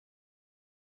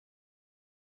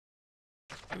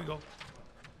Here we go.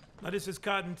 Now this is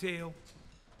Cottontail,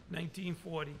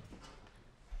 1940.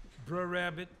 Brer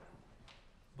Rabbit,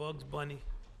 Bugs Bunny.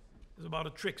 It's about a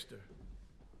trickster.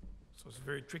 So it's a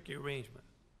very tricky arrangement.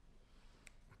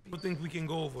 One thing we can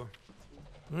go over.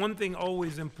 One thing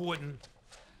always important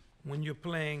when you're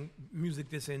playing music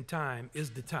that's in time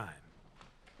is the time.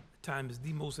 Time is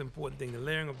the most important thing, the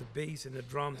layering of the bass and the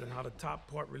drums and how the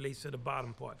top part relates to the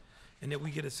bottom part, and that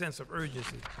we get a sense of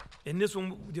urgency. In this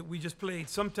one that we just played,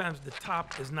 sometimes the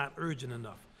top is not urgent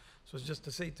enough. So it's just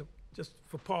to say, just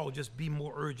for Paul, just be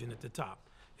more urgent at the top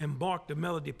and mark the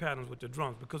melody patterns with the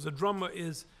drums, because the drummer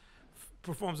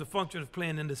performs the function of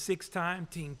playing in the 6th time,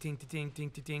 ting, ting, ting, ting,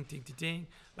 ting, ting, ting, ting, ting,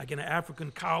 like in an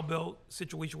African cowbell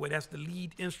situation where that's the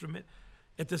lead instrument.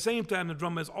 At the same time, the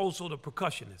drummer is also the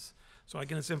percussionist. So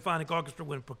like in a symphonic orchestra,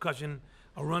 when percussion,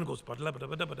 a run goes,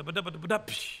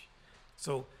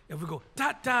 so if we go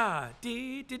ta-ta,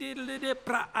 the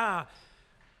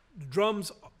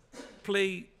drums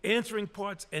play answering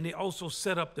parts and they also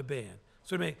set up the band.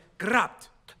 So they make grapt,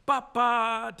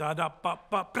 pa-pa,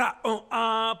 da-da-pa-pa-pra,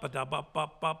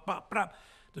 pa-da-pa-pa-pa-pra.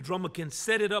 The drummer can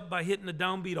set it up by hitting the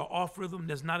downbeat or off rhythm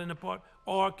that's not in the part,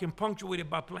 or can punctuate it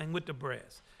by playing with the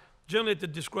brass. Generally at the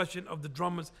discretion of the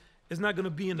drummers, it's not going to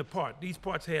be in the part. These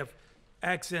parts have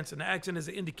accents, and the accent is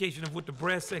an indication of what the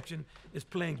brass section is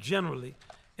playing generally.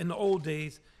 In the old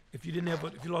days, if you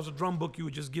lost a drum book, you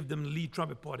would just give them the lead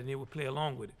trumpet part and they would play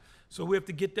along with it. So we have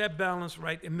to get that balance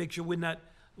right and make sure we're not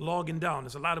logging down.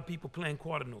 There's a lot of people playing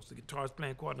quarter notes. The guitar's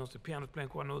playing quarter notes, the piano's playing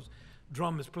quarter notes,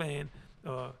 drum is playing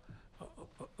a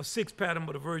 6 pattern,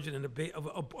 but a version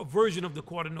of the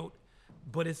quarter note,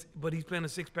 but he's playing a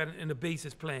 6 pattern and the bass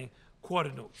is playing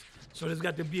quarter notes. So there's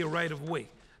got to be a right of way.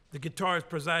 The guitar is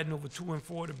presiding over 2 and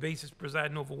 4, the bass is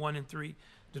presiding over 1 and 3.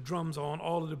 The drums are on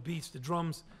all of the beats. The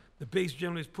bass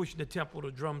generally is pushing the tempo,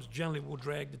 the drums generally will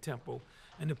drag the tempo,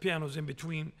 and the piano's in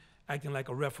between acting like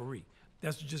a referee.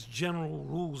 That's just general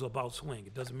rules about swing.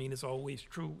 It doesn't mean it's always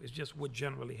true, it's just what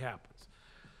generally happens.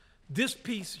 This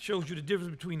piece shows you the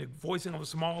difference between the voicing of a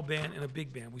small band and a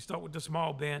big band. We start with the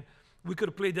small band. We could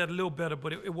have played that a little better,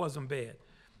 but it wasn't bad.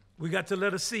 We got to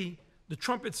letter C, the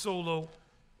trumpet solo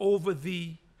over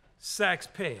the sax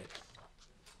pad.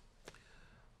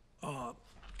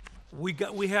 We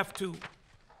have to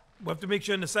make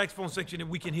sure in the saxophone section that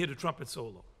we can hear the trumpet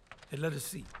solo at letter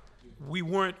C. We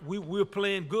were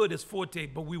playing good as forte,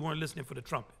 but we weren't listening for the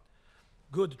trumpet.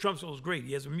 Good, the trumpet solo is great.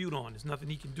 He has a mute on. There's nothing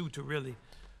he can do to really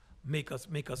make us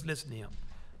listen to him.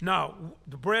 Now,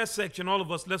 the brass section, all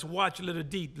of us, let's watch letter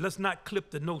D. Let's not clip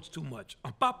the notes too much.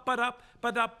 That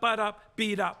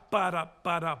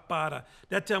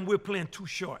time we're playing too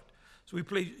short. So we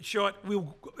play short,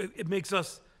 it makes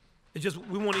us,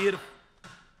 we want to hear the,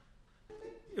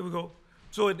 here we go.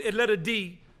 So at letter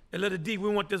D, we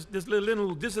want this little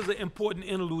interlude. This is an important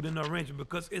interlude in the arrangement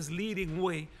because it's leading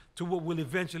way to what will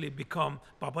eventually become.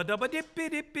 Now,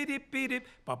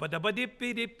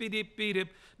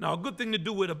 a good thing to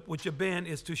do with your band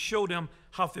is to show them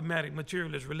how thematic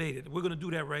material is related. We're going to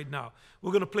do that right now.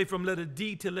 We're going to play from letter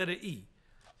D to letter E,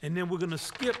 and then we're going to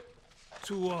skip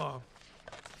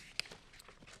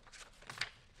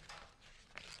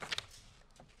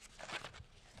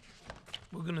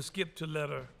to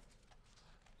letter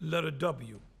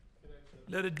W.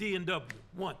 Letter D and W.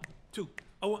 1, 2.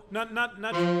 Oh, wait,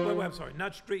 I'm sorry,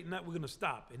 not straight, we're going to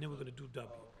stop, and then we're going to do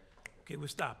W. Okay, we're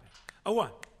stopping.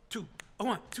 1, 2,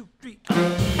 1, 2, 3.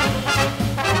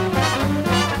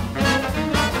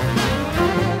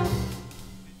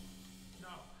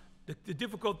 Now, the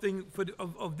difficult thing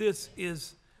of this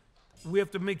is we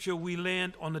have to make sure we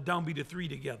land on the downbeat of 3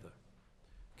 together.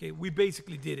 Okay, we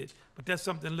basically did it, but that's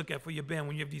something to look at for your band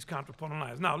when you have these contrapuntal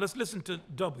lines. Now, let's listen to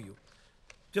W,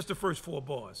 just the first 4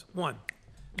 bars. 1,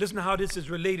 listen to how this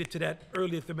is related to that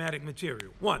earlier thematic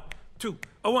material. 1, 2,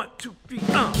 1, 2, 3,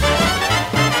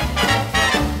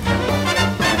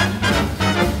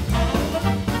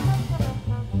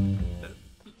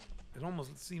 It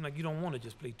almost seems like you don't want to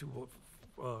just play 2.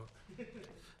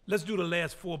 Let's do the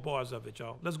last 4 bars of it,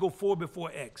 y'all. Let's go 4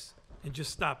 before X and just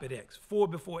stop at X. 4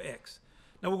 before X.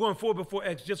 Now we're going 4 before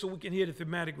X just so we can hear the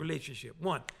thematic relationship.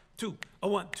 1, 2,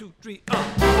 1, 2, 3, Okay.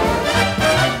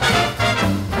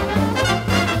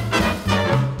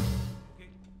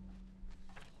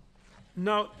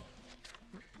 Now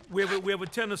we have a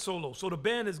tenor solo, so the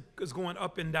band is going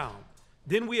up and down.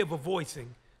 Then we have a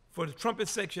voicing for the trumpet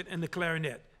section and the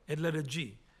clarinet at letter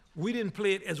G. We didn't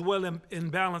play it as well in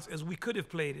balance as we could have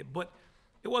played it, but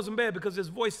it wasn't bad because this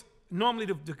voice. Normally,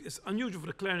 it's unusual for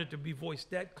the clarinet to be voiced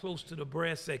that close to the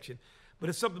brass section, but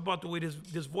it's something about the way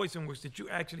this voicing works that you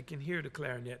actually can hear the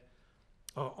clarinet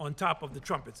on top of the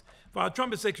trumpets. For our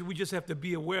trumpet section, we just have to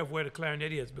be aware of where the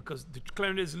clarinet is, because the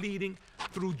clarinet is leading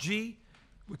through G.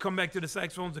 We come back to the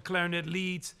saxophones, the clarinet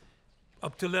leads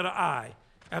up to letter I.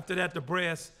 After that, the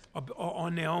brass are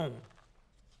on their own.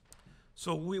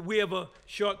 So we have a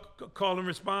short call and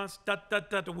response.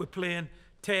 We're playing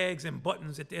tags and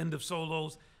buttons at the end of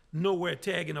solos. Know where a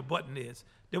tag and a button is.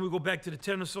 Then we go back to the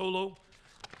tenor solo.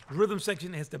 The rhythm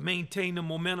section has to maintain the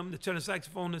momentum. The tenor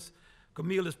saxophonist,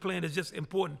 Camille, is playing. It's just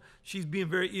important. She's being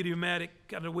very idiomatic,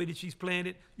 kind of the way that she's playing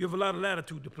it. You have a lot of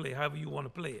latitude to play, however you want to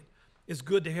play it. It's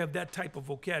good to have that type of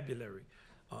vocabulary.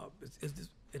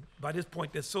 By this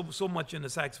point, there's so much in the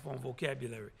saxophone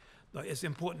vocabulary. It's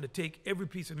important to take every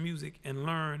piece of music and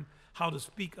learn how to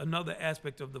speak another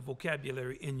aspect of the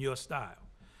vocabulary in your style.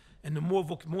 And the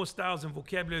more styles and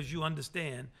vocabularies you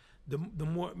understand, the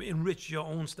more enriched your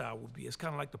own style will be. It's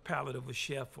kind of like the palette of a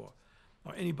chef or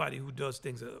anybody who does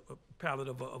things, a palette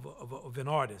of an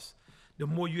artist. The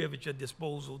more you have at your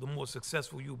disposal, the more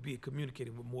successful you'll be at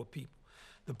communicating with more people.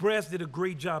 The brass did a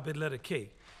great job at letter K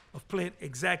of playing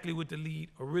exactly with the lead,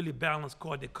 a really balanced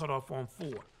chord that cut off on 4.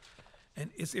 And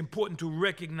it's important to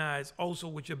recognize also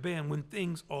with your band when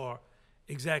things are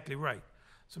exactly right.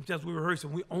 Sometimes we rehearse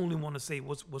and we only want to say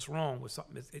what's wrong with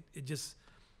something. It just,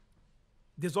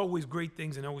 there's always great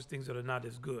things and always things that are not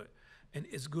as good. And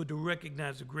it's good to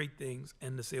recognize the great things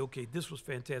and to say, okay, this was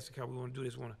fantastic, how we want to do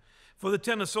this. For the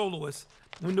tenor soloist,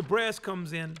 when the brass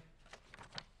comes in,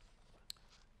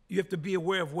 you have to be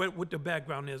aware of what the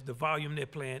background is, the volume they're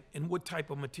playing, and what type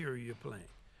of material you're playing.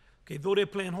 Okay, though they're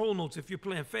playing whole notes, if you're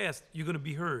playing fast, you're going to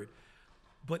be heard.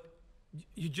 But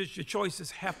your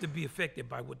choices have to be affected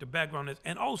by what the background is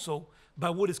and also by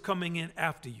what is coming in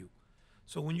after you.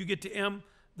 So when you get to M,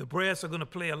 the brass are going to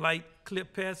play a light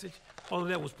clip passage. All of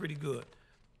that was pretty good.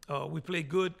 We played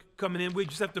good coming in. We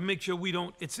just have to make sure we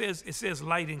don't, it says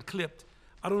light and clipped.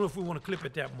 I don't know if we want to clip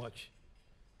it that much.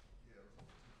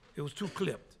 It was too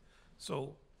clipped.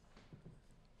 So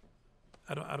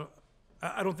I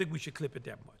don't think we should clip it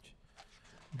that much.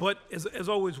 But as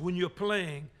always, when you're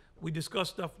playing, we discuss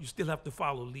stuff, you still have to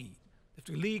follow lead. If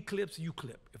the lead clips, you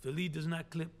clip. If the lead does not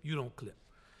clip, you don't clip.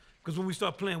 Because when we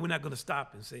start playing, we're not going to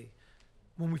stop and say,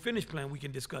 when we finish playing, we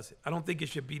can discuss it. I don't think it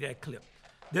should be that clip.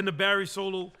 Then the Barry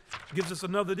solo gives us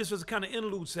another, this was a kind of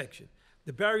interlude section.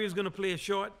 The Barry is going to play a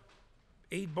short,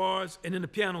 8 bars, and then the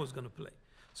piano is going to play.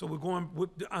 So we're going,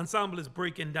 the ensemble is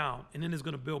breaking down, and then it's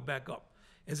going to build back up.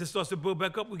 As it starts to build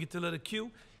back up, we get to letter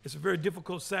Q. It's a very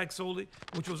difficult sax solo,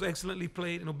 which was excellently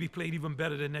played, and it'll be played even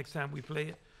better the next time we play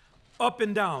it. Up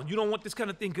and down. You don't want this kind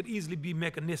of thing could easily be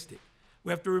mechanistic.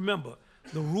 We have to remember,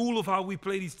 the rule of how we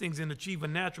play these things and achieve a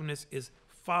naturalness is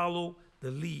follow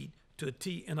the lead to a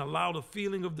T and allow the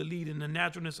feeling of the lead and the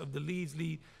naturalness of the lead's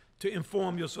lead to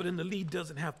inform you, so then the lead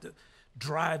doesn't have to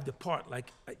drive the part,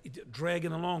 like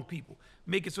dragging along people.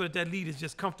 Make it so that lead is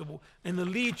just comfortable, and the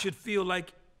lead should feel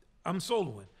like I'm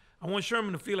soloing. I want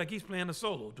Sherman to feel like he's playing a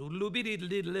solo. I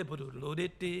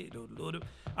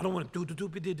don't want to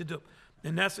do.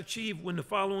 And that's achieved when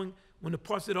when the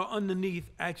parts that are underneath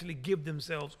actually give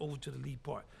themselves over to the lead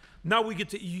part. Now we get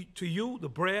to you, the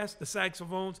brass, the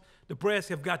saxophones. The brass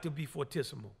have got to be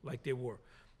fortissimo, like they were.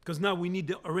 Because now we need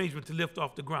the arrangement to lift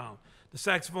off the ground. The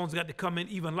saxophones got to come in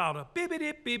even louder.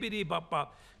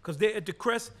 Because they're at the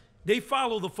crest, they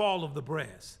follow the fall of the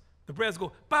brass. The brass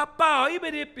go, now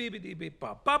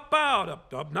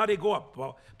they go up.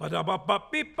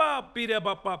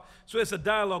 So it's a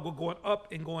dialogue of going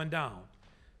up and going down.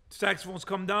 The saxophones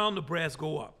come down, the brass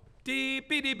go up. So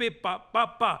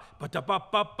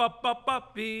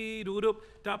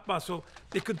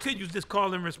it continues this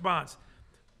call and response.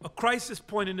 A crisis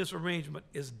point in this arrangement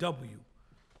is W.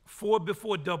 4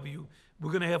 before W,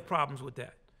 we're going to have problems with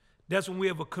that. That's when we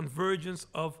have a convergence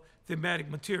of thematic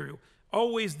material.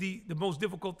 Always the most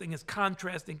difficult thing is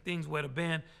contrasting things where the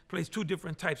band plays 2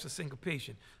 different types of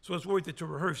syncopation. So it's worth it to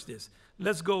rehearse this.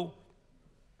 Let's go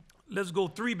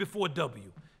 3 before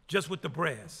W, just with the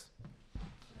brass.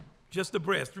 Just the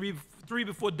brass. 3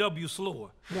 before W slower.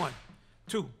 1,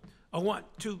 2. 1,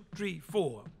 2, 3,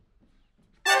 4.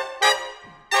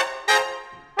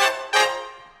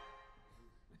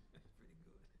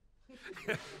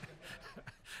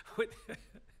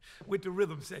 with the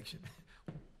rhythm section.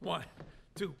 1,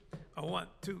 2. 1,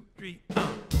 2, 3. Okay,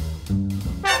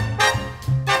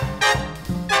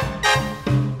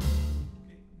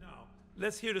 now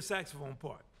let's hear the saxophone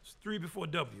part. It's 3 before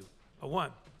W.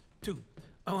 1, 2.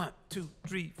 1, 2,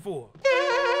 3, 4.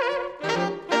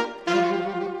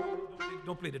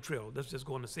 Don't play the trill. Let's just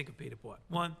go on the syncopated part.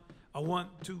 1,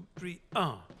 2, 3.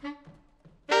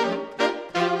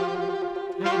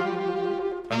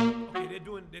 Okay,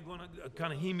 they're they're going to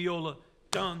kind of hemiola,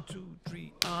 1, 2,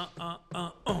 3,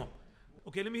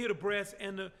 Okay, let me hear the brass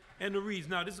and the reeds.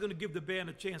 Now, this is going to give the band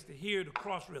a chance to hear the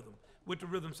cross rhythm with the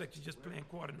rhythm section just playing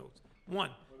quarter notes. 1,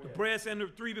 the brass and the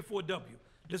 3 before W.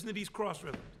 Listen to these cross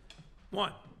rhythms.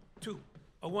 1, 2,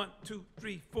 1, 2,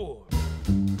 3, 4.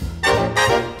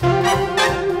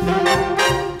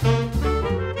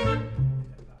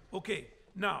 Okay,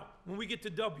 now when we get to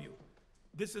W,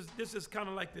 this is kind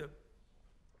of like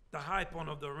the high point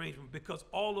of the arrangement because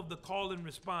all of the call and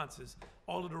responses,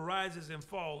 all of the rises and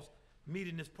falls meet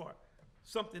in this part.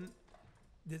 Something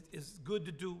that is good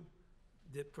to do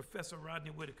that Professor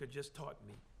Rodney Whitaker just taught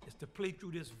me is to play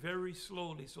through this very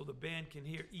slowly so the band can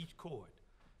hear each chord.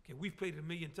 Okay, we've played it a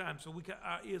million times, so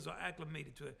our ears are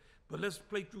acclimated to it. But let's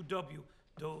play through W.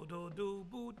 Do, do, do,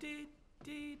 boo, did,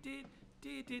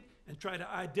 did, and try to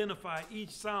identify each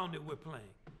sound that we're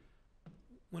playing.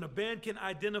 When a band can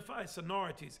identify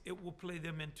sonorities, it will play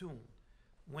them in tune.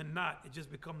 When not, it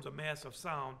just becomes a mass of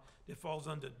sound that falls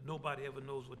under nobody ever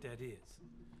knows what that is.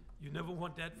 You never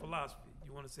want that philosophy.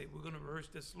 You want to say, we're going to rehearse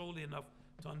this slowly enough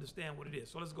to understand what it is.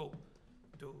 So let's go.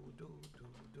 Do, do, do,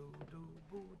 do, do,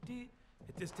 boo, did.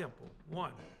 At this tempo.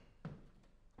 1,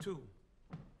 2,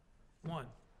 1,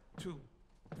 2,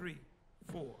 3,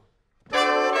 4.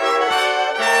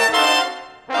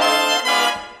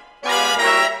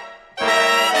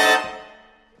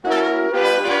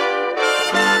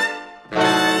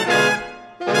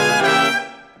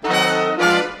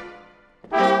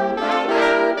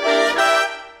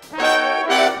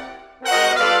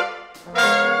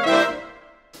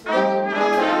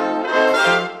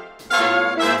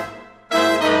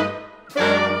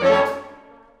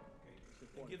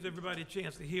 Everybody a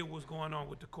chance to hear what's going on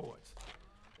with the chords.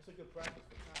 It's a good practice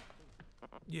for time,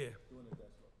 too. Yeah. Doing it that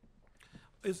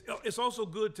slow. It's also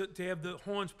good to have the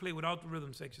horns play without the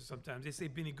rhythm section sometimes. They say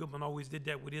Benny Goodman always did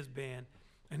that with his band,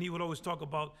 and he would always talk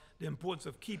about the importance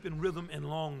of keeping rhythm and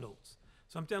long notes.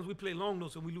 Sometimes we play long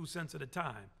notes and we lose sense of the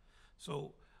time.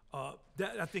 So I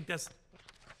think that's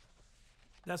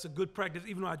a good practice,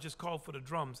 even though I just called for the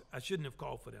drums. I shouldn't have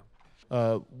called for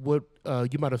them. What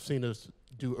you might have seen us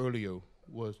do earlier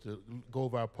was to go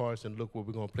over our parts and look where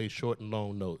we're going to play short and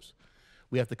long notes.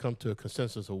 We have to come to a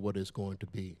consensus of what it's going to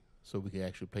be so we can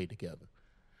actually play together.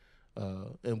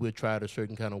 And we'll try it a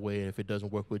certain kind of way, and if it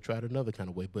doesn't work, we'll try it another kind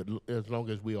of way, but as long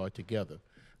as we are together.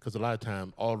 Because a lot of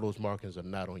time, all those markings are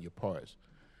not on your parts.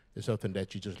 It's something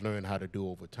that you just learn how to do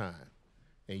over time,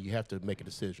 and you have to make a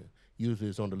decision. Usually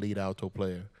it's on the lead alto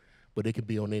player, but it can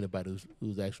be on anybody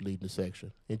who's actually leading the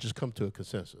section, and just come to a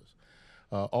consensus.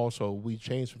 Also, we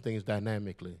changed some things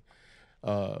dynamically.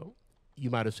 You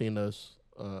might have seen us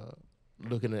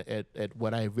looking at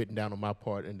what I have written down on my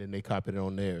part, and then they copied it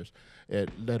on theirs. At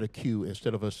letter Q,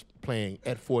 instead of us playing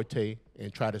at forte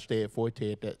and try to stay at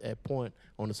forte at that point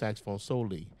on the saxophone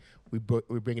solely, we're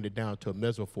bringing it down to a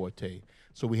mezzo forte,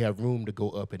 so we have room to go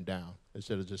up and down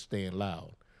instead of just staying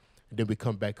loud. And then we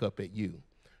come back up at U.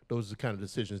 Those are the kind of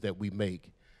decisions that we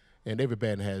make. And every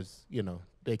band has,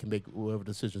 they can make whatever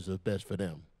decisions are best for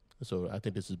them. So I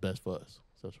think this is best for us.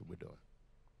 So that's what we're doing.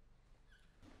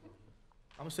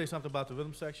 I'm going to say something about the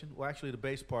rhythm section. Well, actually, the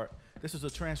bass part. This is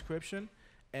a transcription,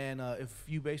 and if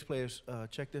you bass players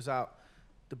check this out,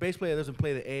 the bass player doesn't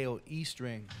play the A or E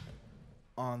string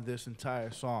on this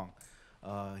entire song.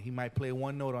 He might play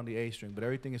one note on the A string, but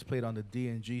everything is played on the D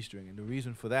and G string. And the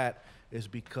reason for that is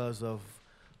because of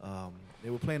they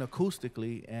were playing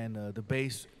acoustically, and the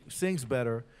bass sings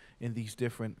better in these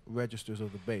different registers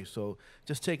of the bass. So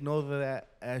just take note of that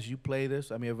as you play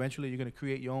this. I mean, eventually you're going to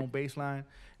create your own bass line,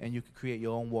 and you can create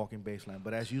your own walking bass line.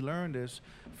 But as you learn this,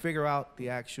 figure out the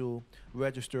actual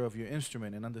register of your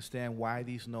instrument and understand why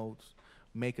these notes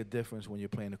make a difference when you're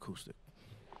playing acoustic.